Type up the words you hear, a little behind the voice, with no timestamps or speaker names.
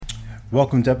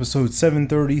Welcome to episode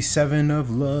 737 of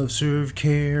Love Serve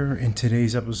Care. In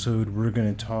today's episode, we're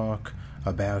going to talk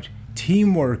about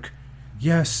teamwork.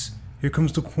 Yes, here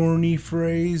comes the corny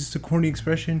phrase, the corny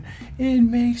expression, it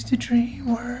makes the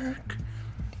dream work.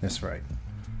 That's right.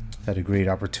 Had a great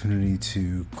opportunity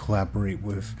to collaborate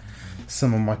with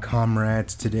some of my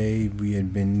comrades today. We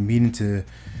had been meaning to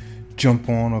jump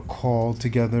on a call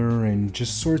together and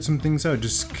just sort some things out,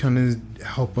 just kind of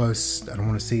help us, I don't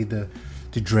want to say the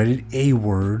dreaded A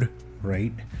word,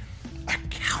 right?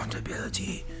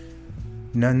 Accountability.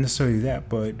 Not necessarily that,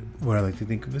 but what I like to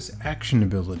think of as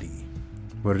actionability.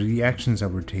 What are the actions that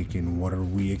we're taking? What are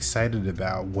we excited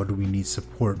about? What do we need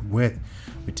support with?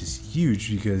 Which is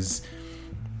huge because,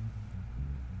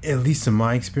 at least in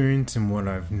my experience and what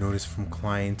I've noticed from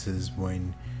clients, is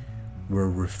when we're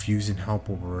refusing help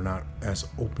or we're not as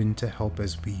open to help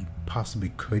as we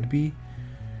possibly could be,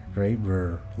 right?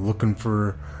 We're looking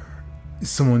for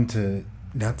someone to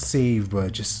not save,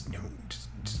 but just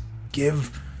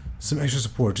give some extra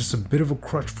support, just a bit of a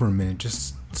crutch for a minute,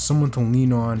 just someone to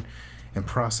lean on and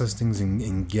process things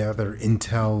and gather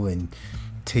intel and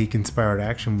take inspired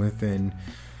action with. And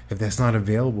if that's not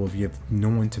available, if you have no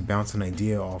one to bounce an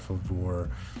idea off of or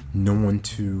no one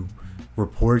to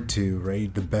report to,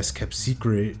 right, the best kept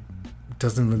secret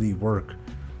doesn't really work.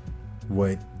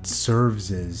 What serves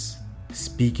is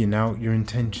speaking out your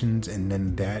intentions, and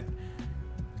then that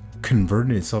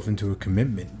converting itself into a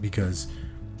commitment, because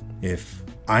if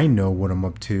I know what I'm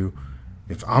up to,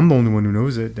 if I'm the only one who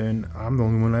knows it, then I'm the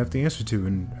only one I have to answer to.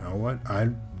 And you know what? I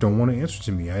don't want to answer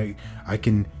to me. I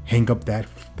can hang up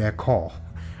that call,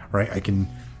 right? I can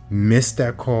miss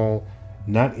that call,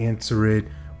 not answer it,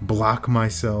 block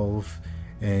myself,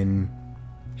 and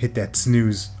hit that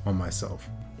snooze on myself.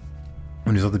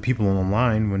 When there's other people on the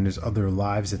line, when there's other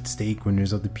lives at stake, when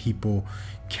there's other people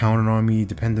counting on me,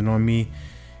 depending on me,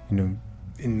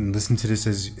 and listen to this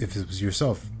as if it was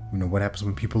yourself. What happens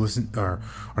when people are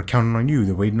counting on you,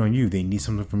 they're waiting on you, they need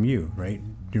something from you, right?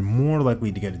 You're more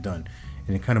likely to get it done.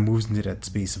 And it kind of moves into that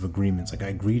space of agreements. Like, I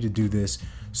agree to do this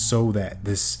so that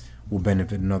this will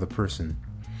benefit another person.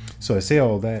 So I say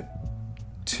all that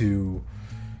to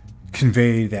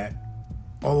convey that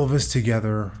all of us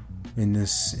together in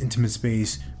this intimate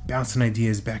space, bouncing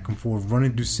ideas back and forth,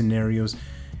 running through scenarios,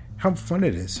 how fun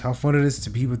it is to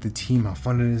be with the team, how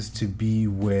fun it is to be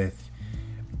with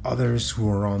others who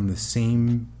are on the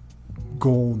same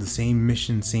goal, the same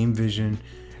mission, same vision,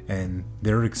 and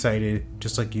they're excited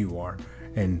just like you are.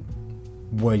 And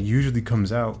what usually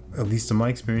comes out, at least in my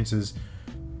experiences,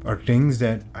 are things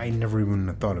that I never even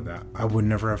have thought about. I would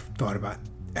never have thought about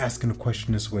asking a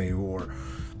question this way, or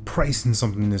pricing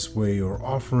something this way, or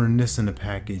offering this in a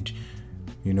package.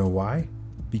 You know why?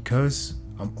 Because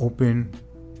I'm open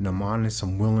and I'm honest,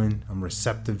 I'm willing, I'm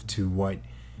receptive to what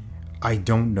I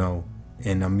don't know,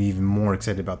 and I'm even more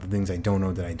excited about the things I don't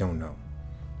know that I don't know.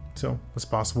 So, what's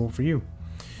possible for you?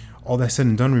 All that said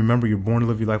and done, remember, you're born to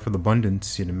live your life with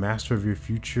abundance. You're the master of your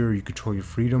future, you control your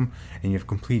freedom, and you have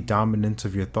complete dominance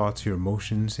of your thoughts, your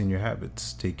emotions, and your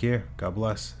habits. Take care. God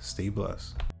bless. Stay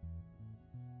blessed.